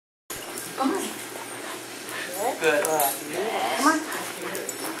Good. Come on.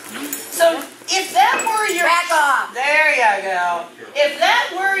 So if that were your... Back off. There you go. If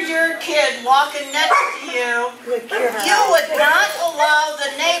that were your kid walking next to you, you would not allow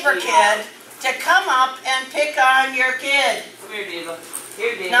the neighbor kid to come up and pick on your kid. Come here, Diva.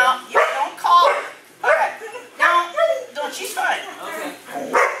 Here, Diva. No, you don't call her. Okay. No, she's fine. Okay.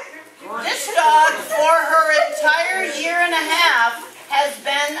 This dog, for her entire year and a half, has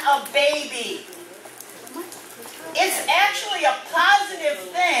been a baby. It's actually a positive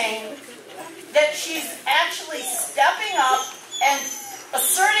thing that she's actually stepping up and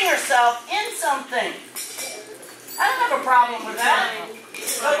asserting herself in something. I don't have a problem with that.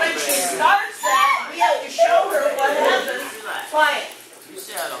 But when she starts that, we have to show her what happens. Quiet. You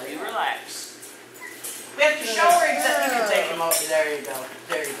settle. You relax. We have to show her exactly. You can take him over. There you go.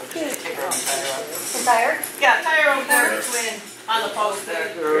 There you go. Just take her over and tie her up. Tired? Yeah, tie her over there between on the post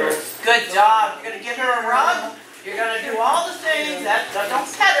there. Good job. You're going to give her a rug. You're going to do all the things. Don't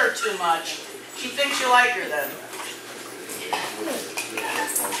pet her too much. She thinks you like her then.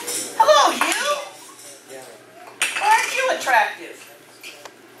 Hello, you. Aren't you attractive?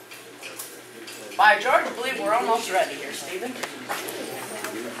 By George, I believe we're almost ready here, Stephen.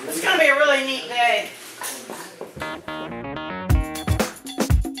 It's going to be a really neat day.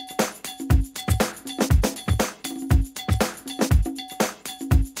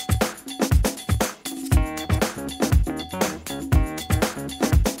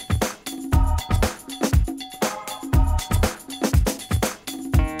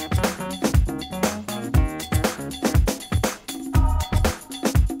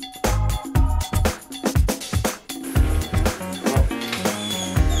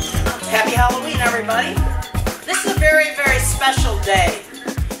 Happy Halloween, everybody. This is a very, very special day.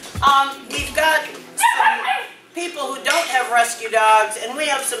 We've got some people who don't have rescue dogs, and we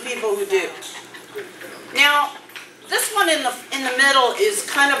have some people who do. Now, this one in the middle is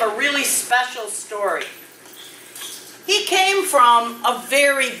kind of a really special story. He came from a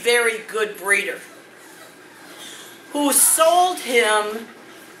very, very good breeder who sold him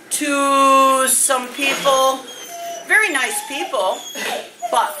to some people, very nice people,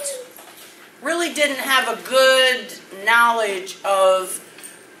 but really didn't have a good knowledge of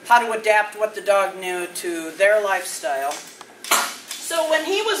how to adapt what the dog knew to their lifestyle. So when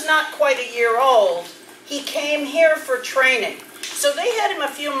he was not quite a year old, he came here for training. So they had him a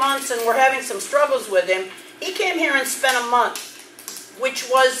few months and were having some struggles with him. He came here and spent a month, which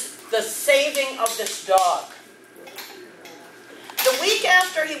was the saving of this dog. The week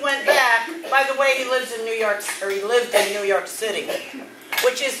after he went back, by the way, he lived in New York City,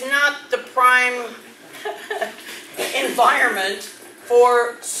 which is not the prime environment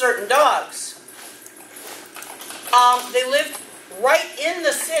for certain dogs. They lived right in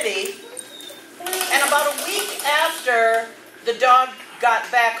the city, and about a week after the dog got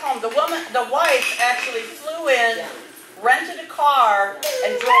back home, the wife actually flew in, rented a car,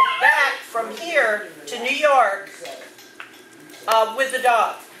 and drove back from here to New York with the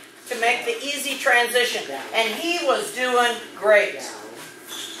dog to make the easy transition, and he was doing great.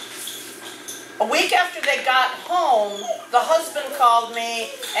 A week after they got home, the husband called me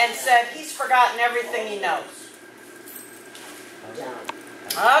and said he's forgotten everything he knows.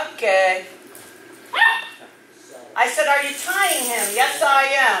 Okay. I said, are you tying him? Yes, I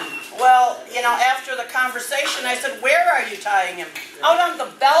am. Well, you know, after the conversation, I said, where are you tying him? Out on the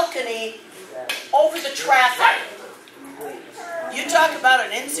balcony over the traffic. You talk about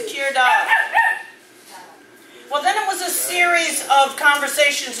an insecure dog. Well, then it was a series of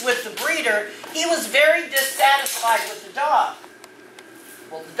conversations with the breeder. He was very dissatisfied with the dog.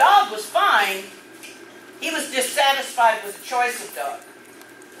 Well, the dog was fine. He was dissatisfied with the choice of dog.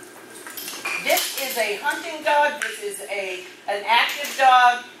 This is a hunting dog. This is an active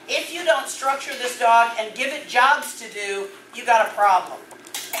dog. If you don't structure this dog and give it jobs to do, you got a problem.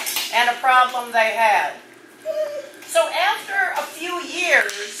 And a problem they had. So after a few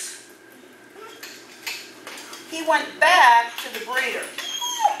years, he went back to the breeder.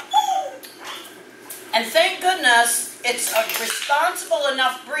 And thank goodness, it's a responsible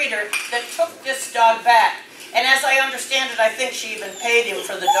enough breeder that took this dog back. And as I understand it, I think she even paid him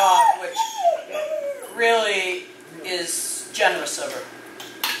for the dog, which really is generous of her.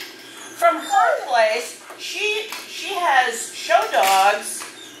 From her place, she has show dogs,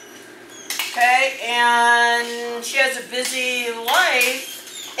 okay, and she has a busy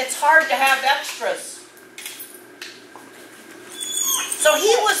life. It's hard to have extras. So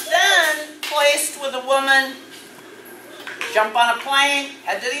he was then placed with a woman, jump on a plane,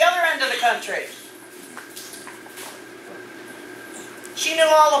 head to the other end of the country. She knew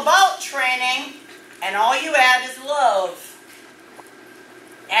all about training, and all you add is love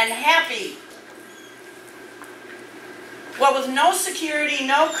and happy. Well, with no security,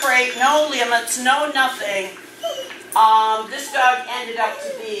 no crate, no limits, no nothing, this dog ended up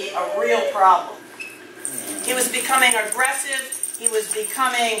to be a real problem. He was becoming aggressive. He was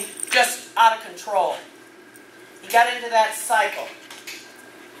becoming just out of control. He got into that cycle,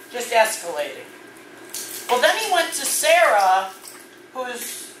 just escalating. Well, then he went to Sarah,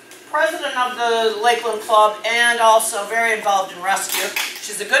 who's president of the Lakeland Club and also very involved in rescue.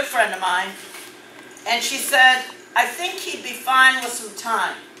 She's a good friend of mine. And she said, I think he'd be fine with some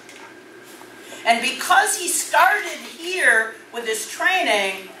time. And because he started here with his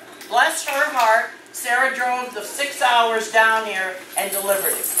training, bless her heart, Sarah drove the 6 hours down here and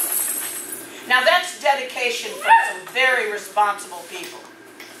delivered him. Now that's dedication from some very responsible people.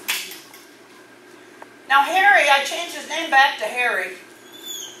 Now Harry, I changed his name back to Harry.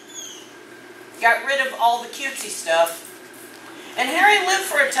 Got rid of all the cutesy stuff. And Harry lived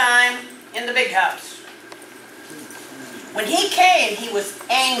for a time in the big house. When he came, he was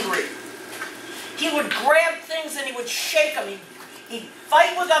angry. He would grab things and he would shake them. He'd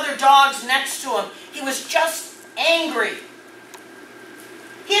fight with other dogs next to him. He was just angry.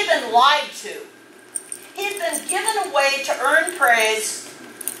 He had been lied to. He had been given away to earn praise,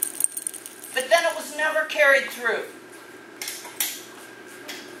 but then it was never carried through.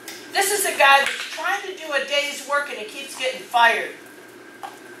 This is a guy that's trying to do a day's work and he keeps getting fired.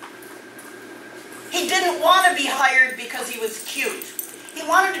 He didn't want to be hired because he was cute. He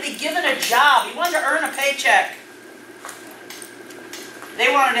wanted to be given a job. He wanted to earn a paycheck.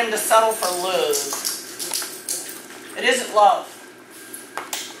 They wanted him to settle for love. It isn't love.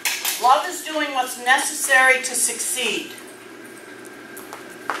 Love is doing what's necessary to succeed.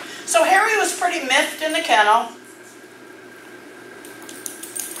 So Harry was pretty miffed in the kennel.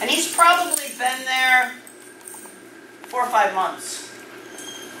 And he's probably been there 4 or 5 months.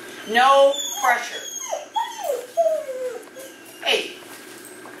 No pressure. Hey,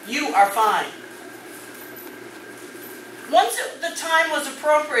 you are fine. Once the time was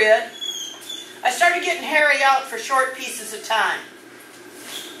appropriate, I started getting Harry out for short pieces of time.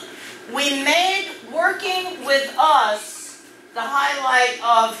 We made working with us the highlight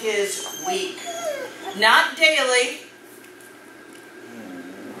of his week. Not daily.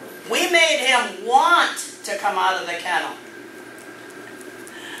 We made him want to come out of the kennel.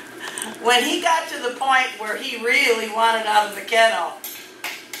 When he got to the point where he really wanted out of the kennel,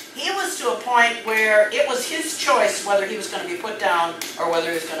 he was to a point where it was his choice whether he was going to be put down or whether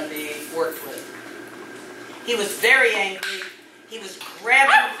he was going to be worked with. He was very angry. He was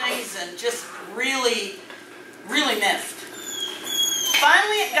grabbing things and just really, really miffed.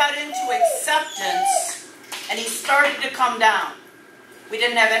 Finally it got into acceptance and he started to come down. We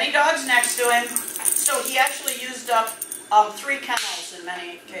didn't have any dogs next to him, so he actually used up 3 kennels in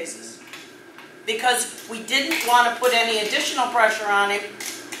many cases. Because we didn't want to put any additional pressure on him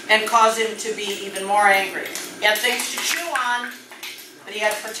and cause him to be even more angry. He had things to chew on, but he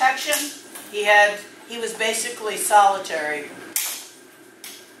had protection. He was basically solitary.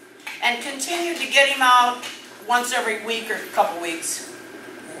 And continued to get him out once every week or a couple weeks.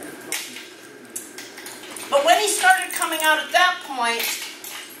 But when he started coming out at that point,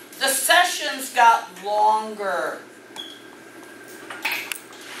 the sessions got longer.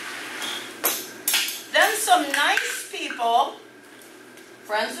 Then some nice people,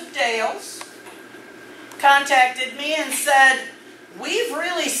 friends of Dale's, contacted me and said, we've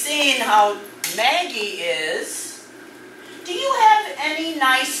really seen how Maggie is. Do you have any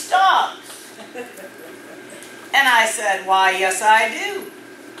nice dogs? And I said, why, yes I do.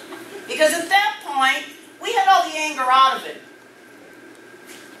 Because at that point, we had all the anger out of it.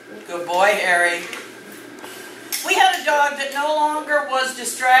 Good boy, Harry. We had a dog that no longer was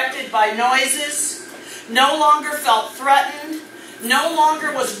distracted by noises, no longer felt threatened, no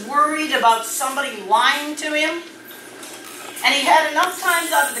longer was worried about somebody lying to him. And he had enough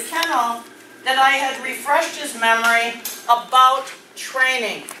times out of the kennel that I had refreshed his memory about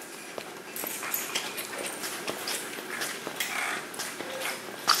training.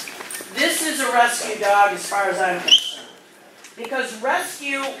 This is a rescue dog as far as I'm concerned. Because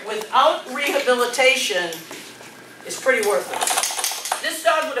rescue without rehabilitation is pretty worthless. This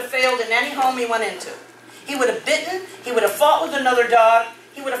dog would have failed in any home he went into. He would have bitten, he would have fought with another dog,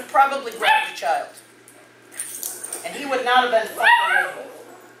 he would have probably grabbed a child. And he would not have been fun to live with.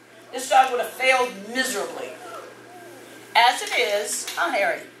 This dog would have failed miserably. As it is,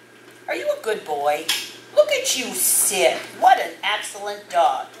 Harry, are you a good boy? Look at you sit. What an excellent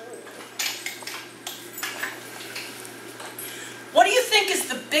dog. What do you think is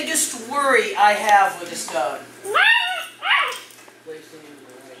the biggest worry worry I have with this dog.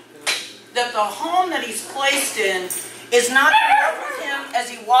 That the home that he's placed in is not going to work with him as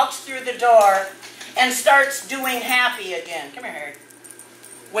he walks through the door and starts doing happy again. Come here, Harry.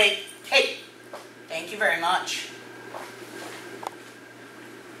 Wait. Hey. Thank you very much.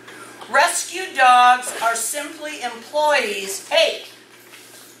 Rescue dogs are simply employees. Hey.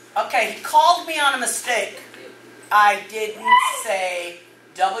 Okay, he called me on a mistake. I didn't say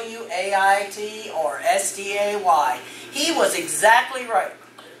W-A-I-T or S-T-A-Y. He was exactly right.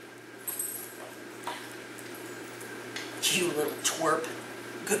 You little twerp.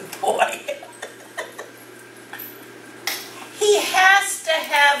 Good boy. He has to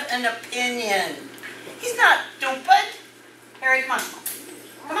have an opinion. He's not stupid. Harry, come on.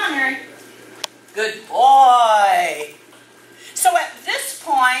 Come on, Harry. Good boy. So at this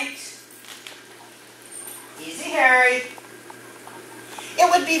point, easy, Harry. It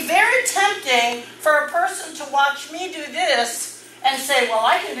would be very tempting for a person to watch me do this and say, well,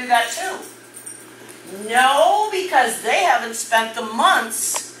 I can do that too. No, because they haven't spent the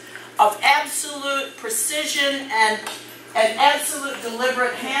months of absolute precision and absolute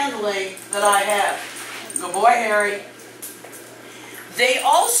deliberate handling that I have. Good boy, Harry. They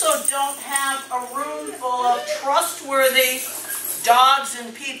also don't have a room full of trustworthy dogs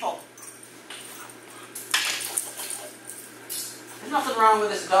and people. There's nothing wrong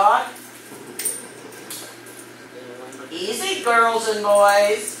with this dog. Easy, girls and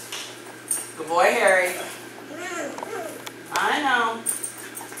boys. Good boy, Harry. I know.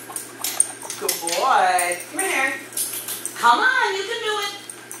 Good boy. Come here, Harry. Come on, you can do it.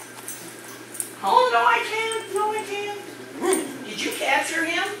 Oh, no, I can't. No, I can't. Did you capture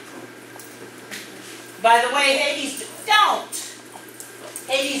him? By the way, Hades, don't.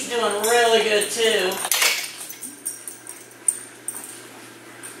 Hades doing really good, too.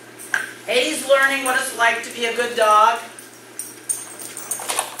 Hades learning what it's like to be a good dog.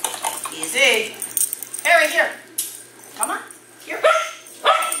 Easy. Harry, here. Come on. Here.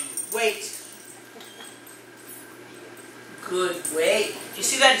 Wait. Good. Wait. Do you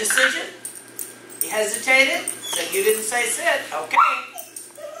see that decision? He hesitated. Said you didn't say sit. Okay.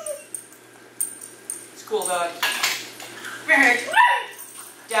 It's cool, dog. Come here, Harry.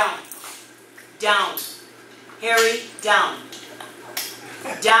 Down. Down. Harry, down.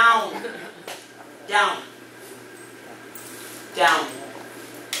 Down. Down. Down.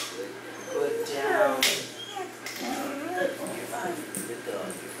 Good down.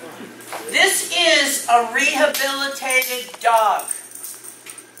 This is a rehabilitated dog,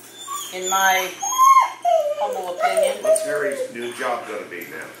 in my humble opinion. What's Harry's new job going to be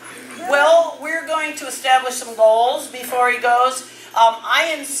now? Well, we're going to establish some goals before he goes.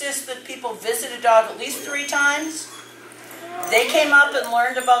 I insist that people visit a dog at least 3 times. They came up and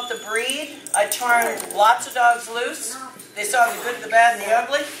learned about the breed. I turned lots of dogs loose. They saw the good, the bad, and the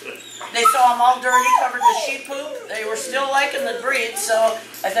ugly. They saw them all dirty, covered with sheep poop. They were still liking the breed, so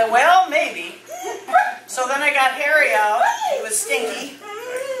I said, well, maybe. So then I got Harry out. He was stinky.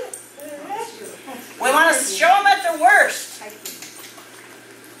 We want to show them at their worst.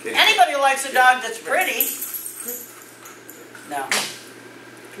 Anybody likes a dog that's pretty. No.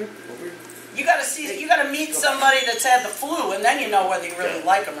 You got to meet somebody that's had the flu, and then you know whether you really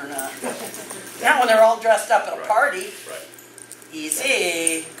like them or not. Not when they're all dressed up at a party.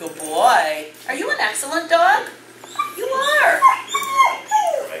 Easy. Good boy. Are you an excellent dog? You are.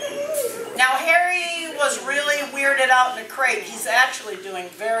 Now, Harry was really weirded out in the crate. He's actually doing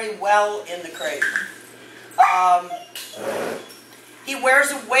very well in the crate. He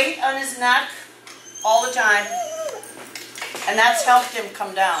wears a weight on his neck all the time, and that's helped him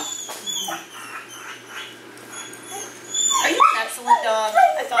come down. Are you an excellent dog?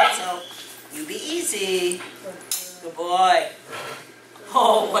 I thought so. You be easy. Good boy.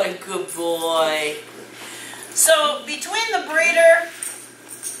 Oh, what a good boy. So, between the breeder,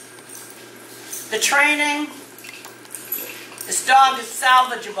 the training, this dog is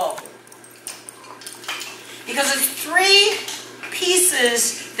salvageable. Because it's 3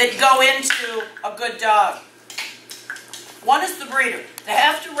 pieces that go into a good dog. One is the breeder. They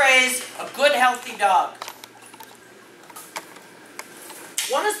have to raise a good, healthy dog.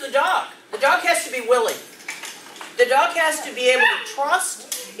 One is the dog. The dog has to be willing. The dog has to be able to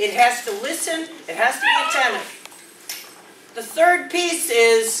trust. It has to listen. It has to be attentive. The third piece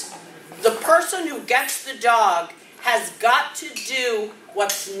is the person who gets the dog has got to do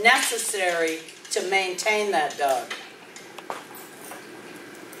what's necessary to maintain that dog.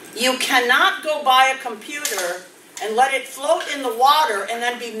 You cannot go buy a computer and let it float in the water and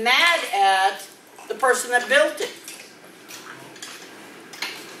then be mad at the person that built it.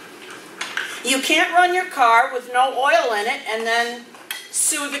 You can't run your car with no oil in it and then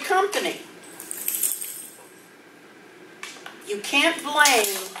sue the company. You can't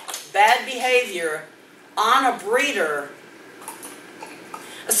blame bad behavior on a breeder,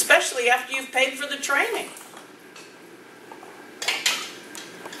 especially after you've paid for the training.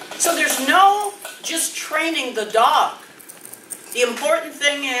 So there's no just training the dog. The important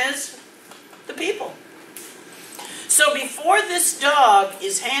thing is the people. So before this dog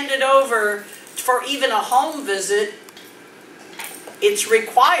is handed over for even a home visit, it's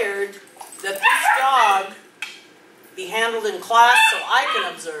required that this dog be handled in class so I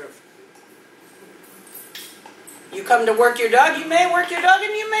can observe. You come to work your dog, you may work your dog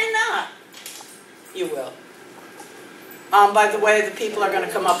and you may not. You will. By the way, the people are going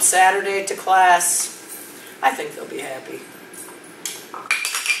to come up Saturday to class. I think they'll be happy.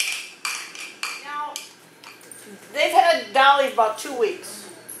 Now, they've had Dolly about 2 weeks.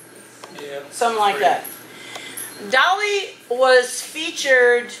 Yeah. Something like that. Dolly was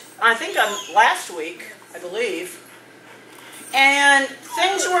featured, I think, last week, I believe. And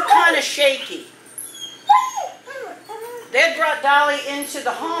things were kind of shaky. They had brought Dolly into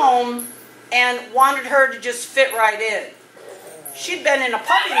the home and wanted her to just fit right in. She'd been in a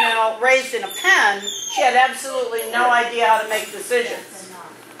puppy mill, raised in a pen. She had absolutely no idea how to make decisions.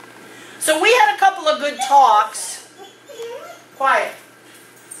 So we had a couple of good talks. Quiet.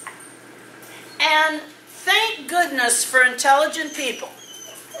 And thank goodness for intelligent people.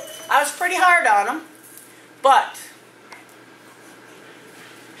 I was pretty hard on them, but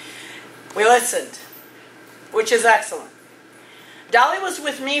we listened, which is excellent. Dolly was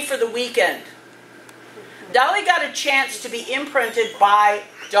with me for the weekend. Dolly got a chance to be imprinted by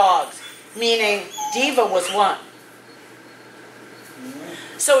dogs, meaning Diva was one.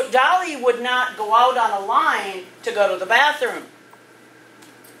 So Dolly would not go out on a line to go to the bathroom.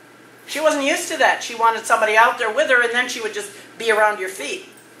 She wasn't used to that. She wanted somebody out there with her, and then she would just be around your feet.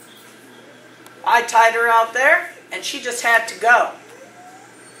 I tied her out there, and she just had to go.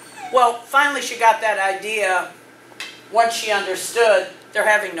 Well, finally she got that idea. Once she understood, they're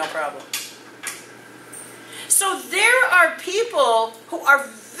having no problem. So there are people who are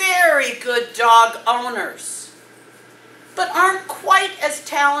very good dog owners, but aren't quite as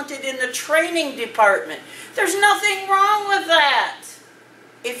talented in the training department. There's nothing wrong with that,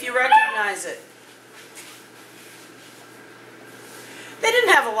 if you recognize it. They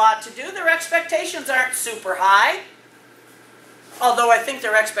didn't have a lot to do. Their expectations aren't super high. Although I think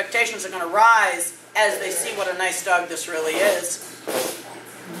their expectations are going to rise as they see what a nice dog this really is.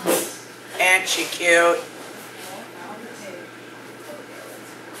 Ain't she cute?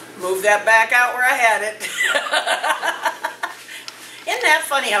 Move that back out where I had it. Isn't that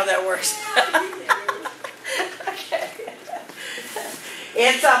funny how that works? Okay.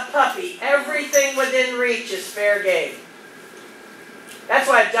 It's a puppy. Everything within reach is fair game. That's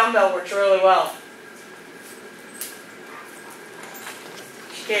why a dumbbell works really well.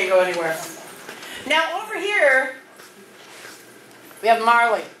 She can't go anywhere. Now over here, we have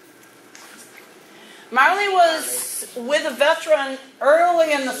Marley. Marley was with a veteran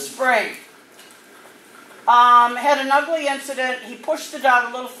early in the spring. Had an ugly incident. He pushed the dog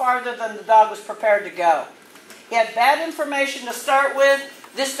a little farther than the dog was prepared to go. He had bad information to start with.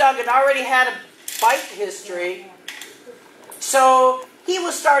 This dog had already had a bite history. So he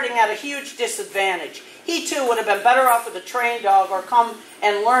was starting at a huge disadvantage. He too would have been better off with a trained dog or come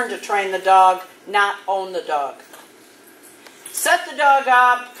and learn to train the dog, not own the dog. Set the dog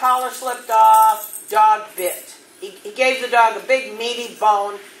up, collar slipped off, dog bit. He gave the dog a big meaty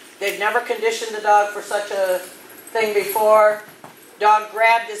bone. They'd never conditioned the dog for such a thing before. Dog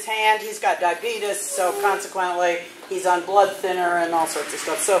grabbed his hand. He's got diabetes, so consequently he's on blood thinner and all sorts of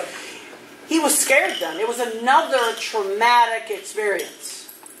stuff. So he was scared then. It was another traumatic experience.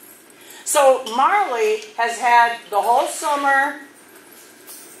 So Marley has had the whole summer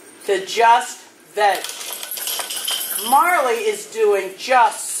to just veg. Marley is doing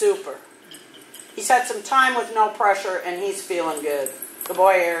just super. He's had some time with no pressure and he's feeling good. Good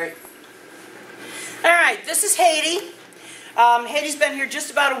boy, Harry. All right, this is Haiti. Haiti's been here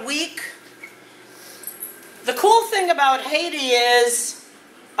just about a week. The cool thing about Haiti is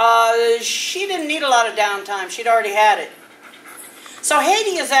she didn't need a lot of downtime. She'd already had it. So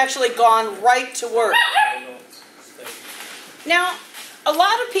Haiti has actually gone right to work. Now, a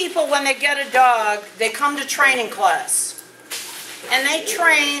lot of people, when they get a dog, they come to training class. And they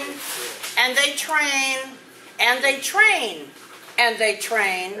train, and they train, and they train, and they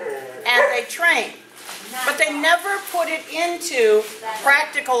train, and they train. But they never put it into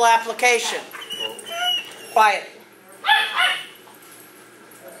practical application. Quiet.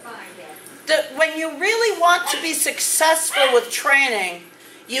 When you really want to be successful with training,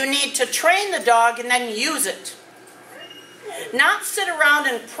 you need to train the dog and then use it. Not sit around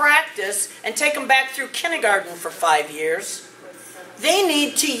and practice and take them back through kindergarten for 5 years. They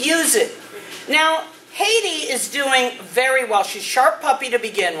need to use it. Now, Haiti is doing very well. She's a sharp puppy to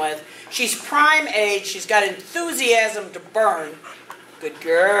begin with. She's prime age. She's got enthusiasm to burn. Good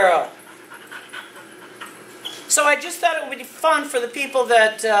girl. So I just thought it would be fun for the people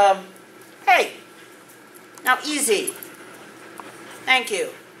that, hey, now easy. Thank you.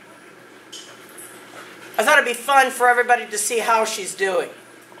 I thought it'd be fun for everybody to see how she's doing.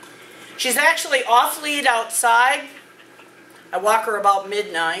 She's actually off lead outside. I walk her about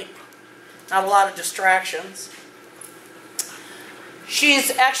midnight. Not a lot of distractions.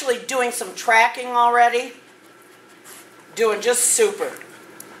 She's actually doing some tracking already. Doing just super.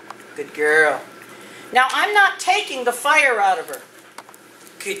 Good girl. Now, I'm not taking the fire out of her.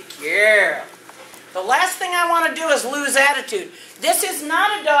 Good girl. The last thing I want to do is lose attitude. This is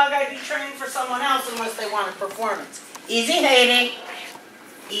not a dog I'd be training for someone else unless they want a performance. Easy, Haiti.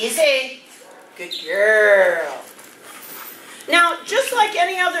 Easy. Good girl. Now, just like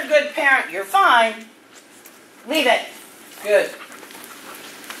any other good parent, you're fine. Leave it. Good.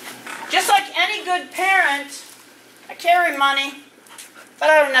 Just like any good parent, I carry money, but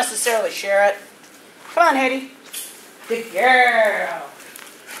I don't necessarily share it. Come on, Haiti. Good girl.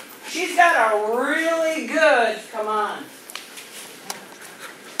 She's got a really good, come on.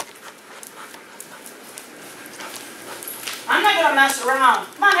 I'm not going to mess around.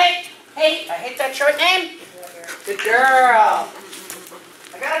 Come on, Haiti. Haiti, I hate that short name. Good girl.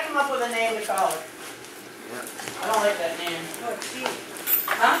 I got to come up with a name to call her. I don't like that name. Oh, T.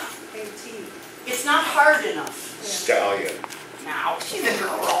 Huh? T. It's not hard enough. Stallion. Now, she's a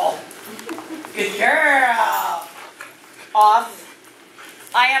girl. Good girl. Off.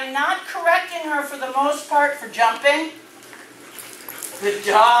 I am not correcting her for the most part for jumping. Good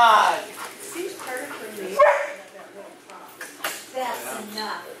dog. She's perfectly. That's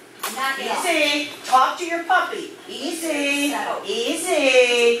enough. Knock it off. Easy. Talk to your puppy. Easy.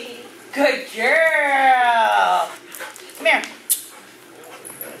 Easy. Good girl. Come here.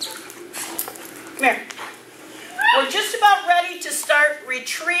 Come here. We're just about ready to start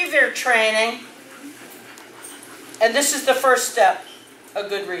retriever training. And this is the first step. A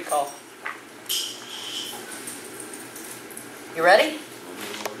good recall. You ready?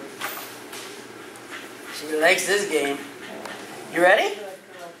 She likes this game. You ready?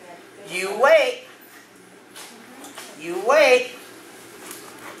 You wait. You wait.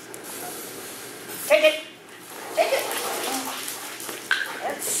 Take it. Take it.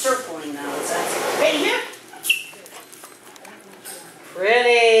 That's circling nonsense. Right here.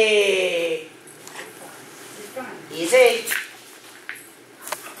 Pretty. Easy.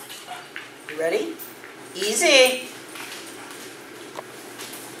 You ready? Easy.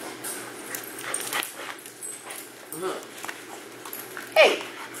 Hey.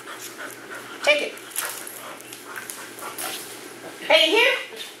 Take it. Hey, here.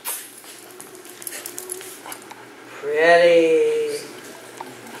 Pretty.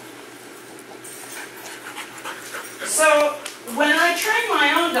 So, when I train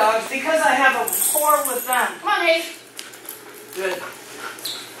my own dogs, because I have a rapport with them. Come on, Ace. Good.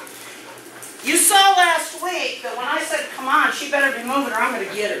 You saw last week that when I said, come on, she better be moving or I'm going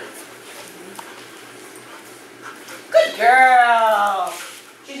to get her. Good girl.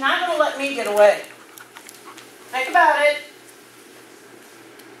 She's not going to let me get away. Think about it.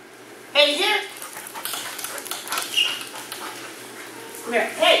 Hey, here. Come here.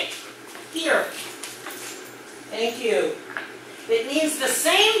 Hey, here. Thank you. It means the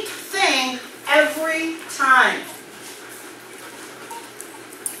same thing every time.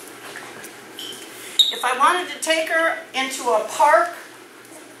 If I wanted to take her into a park,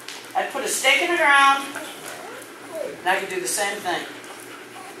 I'd put a stake in the ground, and I could do the same thing.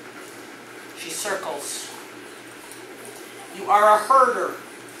 She circles. You are a herder.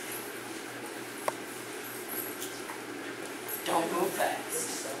 Don't move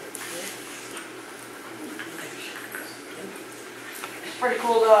fast. Pretty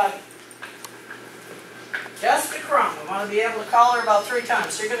cool dog. Just a crumb. I want to be able to call her about 3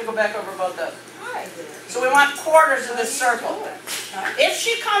 times. So you're going to go back over about that. So we want quarters of this circle. If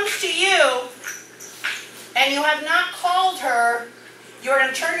she comes to you and you have not called her, you're going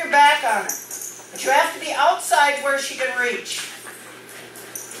to turn your back on her. But you have to be outside where she can reach.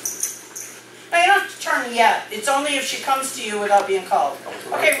 Now you don't have to turn yet. It's only if she comes to you without being called.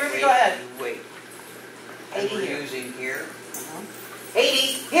 Okay, Ruby, go ahead. Wait. 80 We're here. using here. 80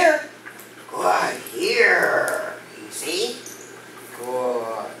 here. Good. Here. Easy.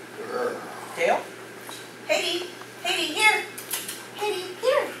 Good girl.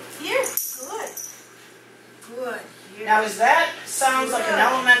 feels like an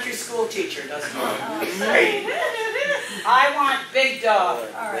elementary school teacher, doesn't it? Hey, I want big dog.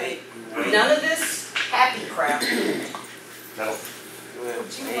 All right. None of this happy crap. no.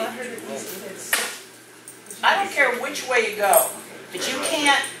 Do you want her to use this? I don't care which way you go, but you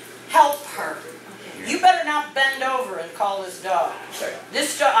can't help her. You better not bend over and call this dog.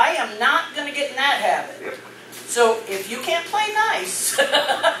 This dog, I am not going to get in that habit. Yep. So if you can't play nice.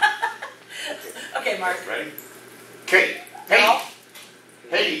 Okay, Mark. Ready? Katie. No.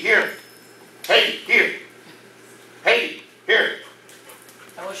 Katie, here. Katie, here. Katie, here.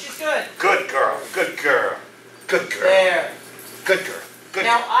 Oh, she's good. Good girl. Good girl. Good girl. There. Good girl. Good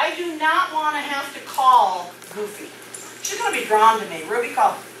Now, girl. I do not want to have to call Goofy. She's going to be drawn to me. Ruby,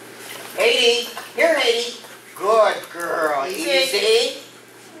 call. Haiti. Here, Haiti. Good girl. Easy. Easy.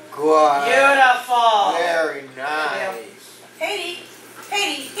 Good. Beautiful. Very nice. Haiti.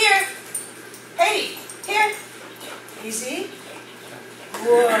 Haiti, here. Haiti, here. Easy.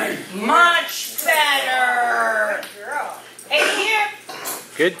 Good. Much better. Girl. Haiti, here.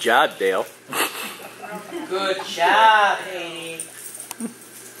 Good job, Dale. Good job, Haiti.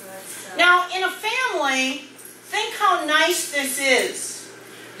 Now, in a family, think how nice this is.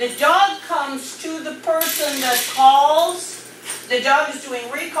 The dog comes to the person that calls. The dog is doing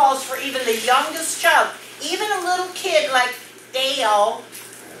recalls for even the youngest child. Even a little kid like Dale.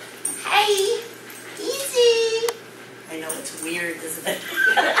 Hey, easy. I know it's weird, isn't it?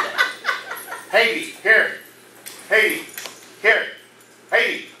 Haiti, here. Haiti, here.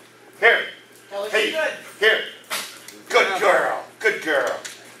 Haiti, here. Tell her she's Haiti, good. here. Good girl. Good girl.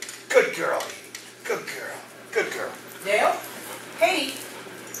 Good girl. Good girl. Good girl. Dale? Haiti.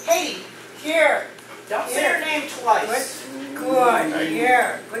 Haiti. Here. Don't say her name twice. Good.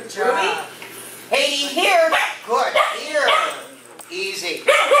 Here. Good job. Ruby? Haiti, here. Good. Here. Easy.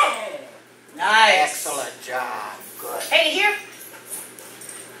 Nice. Excellent job. Good. Haiti, here.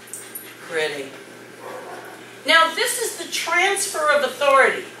 Pretty. Now, this is the transfer of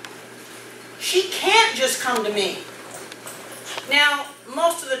authority. She can't just come to me. Now,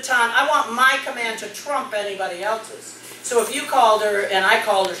 most of the time, I want my command to trump anybody else's. So if you called her and I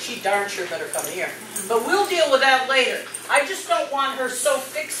called her, she darn sure better come here. But we'll deal with that later. I just don't want her so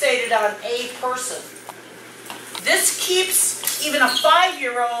fixated on a person. This keeps even a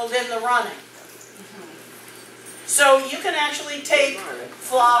 5-year-old in the running. So you can actually take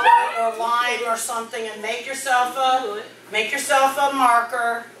flour or lime or something and make yourself a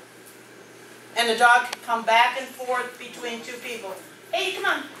marker, and the dog can come back and forth between two people. Hey, come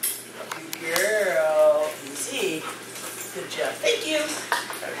on. Good girl. Easy. Good job. Thank you.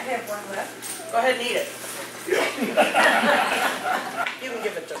 I have one left. Go ahead and eat it. You can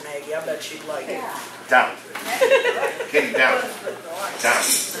give it to Maggie. I bet she'd like it. Down. Katie, down. Down.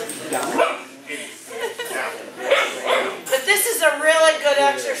 Down. But this is a really good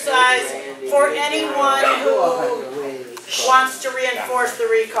exercise for anyone who wants to reinforce the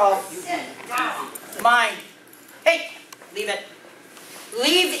recall. Mine. Hey, leave it.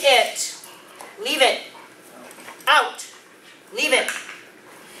 Leave it. Leave it. Out. Leave it.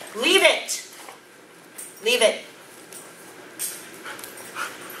 Leave it. Leave it.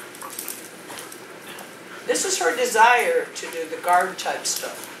 This is her desire to do the guard type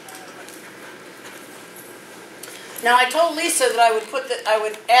stuff. Now I told Lisa that I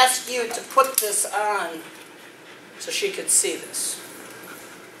would ask you to put this on so she could see this.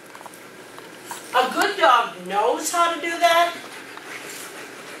 A good dog knows how to do that.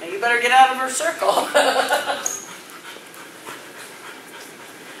 Now you better get out of her circle.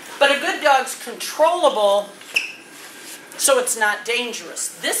 But a good dog's controllable, so it's not dangerous.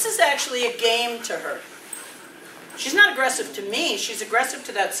 This is actually a game to her. She's not aggressive to me, she's aggressive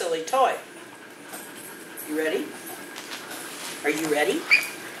to that silly toy. You ready? Are you ready?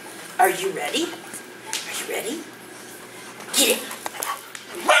 Are you ready? Are you ready? Get it!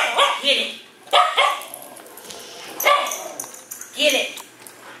 Get it! Get it!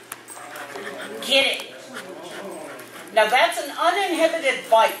 Get it! Now that's an uninhibited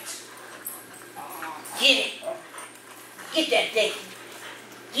bite. Get it! Get that thing!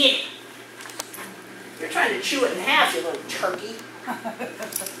 Get it! You're trying to chew it in half, you little turkey.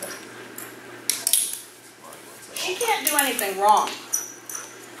 She can't do anything wrong.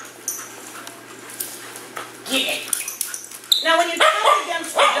 Get it. Now when you tug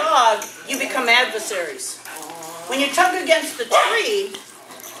against the dog, you become adversaries. When you tug against the tree,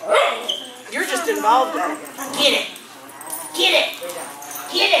 you're just involved in it. Get it. Get it.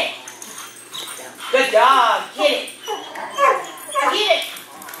 Get it. Good dog. Get it. Get it.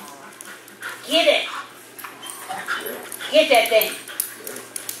 Get it. Get that thing.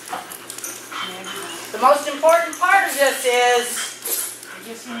 The most important part of this is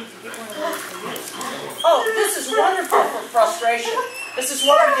just need to get one of those for you. Oh, this is wonderful for frustration. This is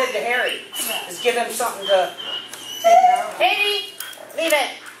what we did to Harry, is give him something to... Take it out. Katie, leave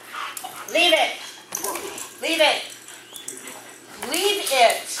it. Leave it. Leave it. Leave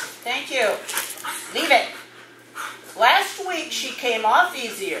it. Thank you. Leave it. Last week she came off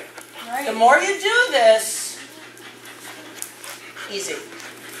easier. Right. The more you do this, easy.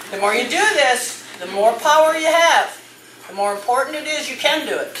 The more you do this, the more power you have. The more important it is you can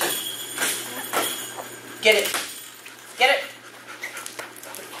do it. Get it. Get it.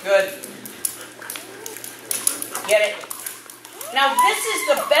 Good. Get it. Now this is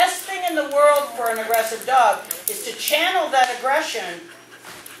the best thing in the world for an aggressive dog, is to channel that aggression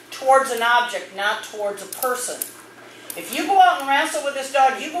towards an object, not towards a person. If you go out and wrestle with this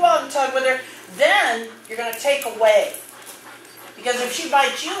dog, you go out and tug with her, then you're going to take away. Because if she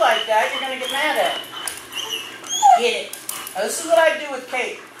bites you like that, you're going to get mad at her. Get it. Now this is what I do with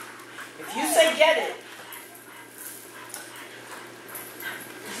Kate. If you say get it,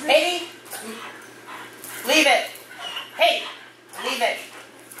 Katie, leave it. Hey, leave it.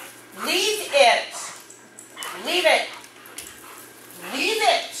 Leave it. Leave it. Leave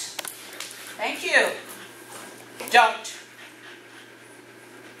it. Thank you. Don't.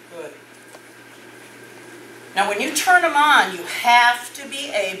 Good. Now when you turn them on, you have to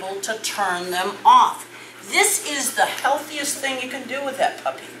be able to turn them off. This is the healthiest thing you can do with that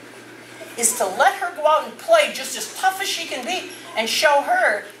puppy, is to let her go out and play just as tough as she can be and show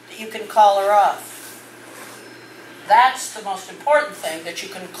her that you can call her off. That's the most important thing, that you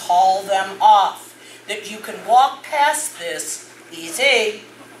can call them off, that you can walk past this easy.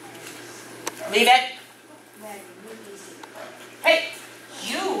 Leave it. Hey,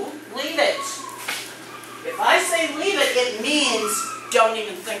 you leave it. If I say leave it, it means don't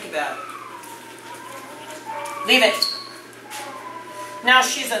even think about it. Leave it. Now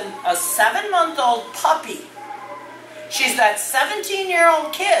she's a 7-month-old puppy. She's that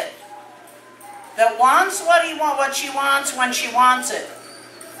 17-year-old kid that wants what she wants when she wants it.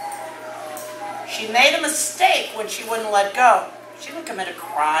 She made a mistake when she wouldn't let go. She didn't commit a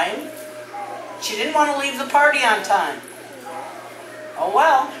crime. She didn't want to leave the party on time. Oh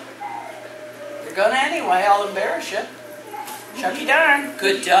well. You're gonna anyway. I'll embarrass you. Chucky darn.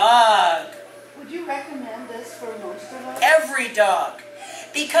 Good dog. Would you recommend this for most of us? Every dog.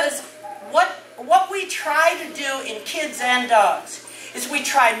 Because what we try to do in kids and dogs is we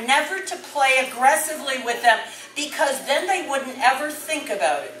try never to play aggressively with them, because then they wouldn't ever think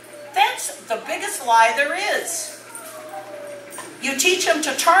about it. That's the biggest lie there is. You teach them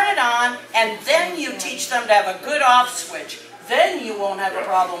to turn it on, and then you teach them to have a good off switch. Then you won't have a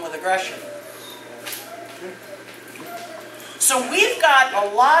problem with aggression. So we've got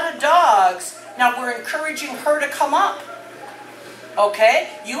a lot of dogs. Now we're encouraging her to come up. Okay?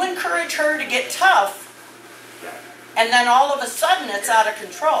 You encourage her to get tough, and then all of a sudden it's out of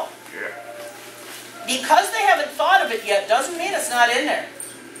control. Because they haven't thought of it yet doesn't mean it's not in there.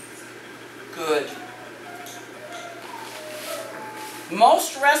 Good.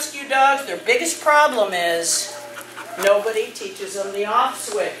 Most rescue dogs, their biggest problem is nobody teaches them the off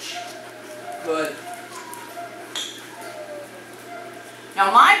switch. Good.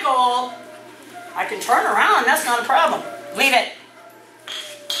 Now my goal, I can turn around, that's not a problem. Leave it.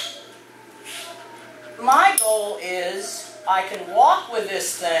 My goal is I can walk with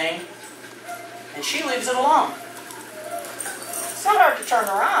this thing and she leaves it alone. It's not hard to turn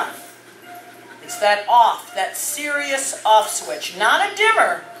her on. It's that off, that serious off switch. Not a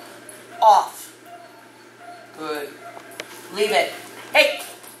dimmer, off. Good. Leave it. Hey,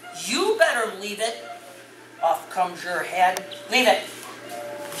 you better leave it. Off comes your head. Leave it.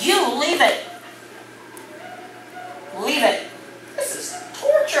 You leave it. Leave it. This is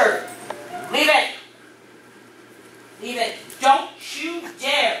torture. Leave it. Leave it. Don't you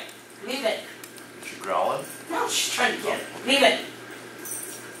dare. Leave it. Is she growling? No, she's trying to get it. Leave it.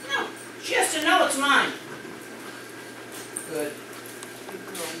 No, she has to know it's mine. Good.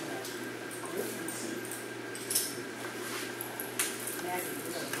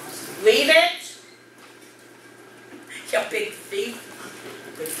 Leave it. You big thief.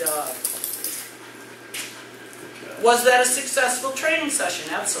 Good dog. Was that a successful training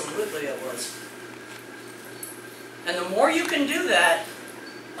session? Absolutely it was. And the more you can do that,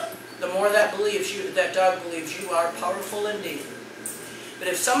 the more that dog believes you are powerful indeed. But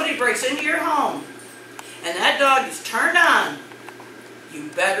if somebody breaks into your home and that dog is turned on, you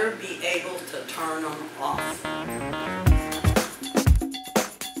better be able to turn them off.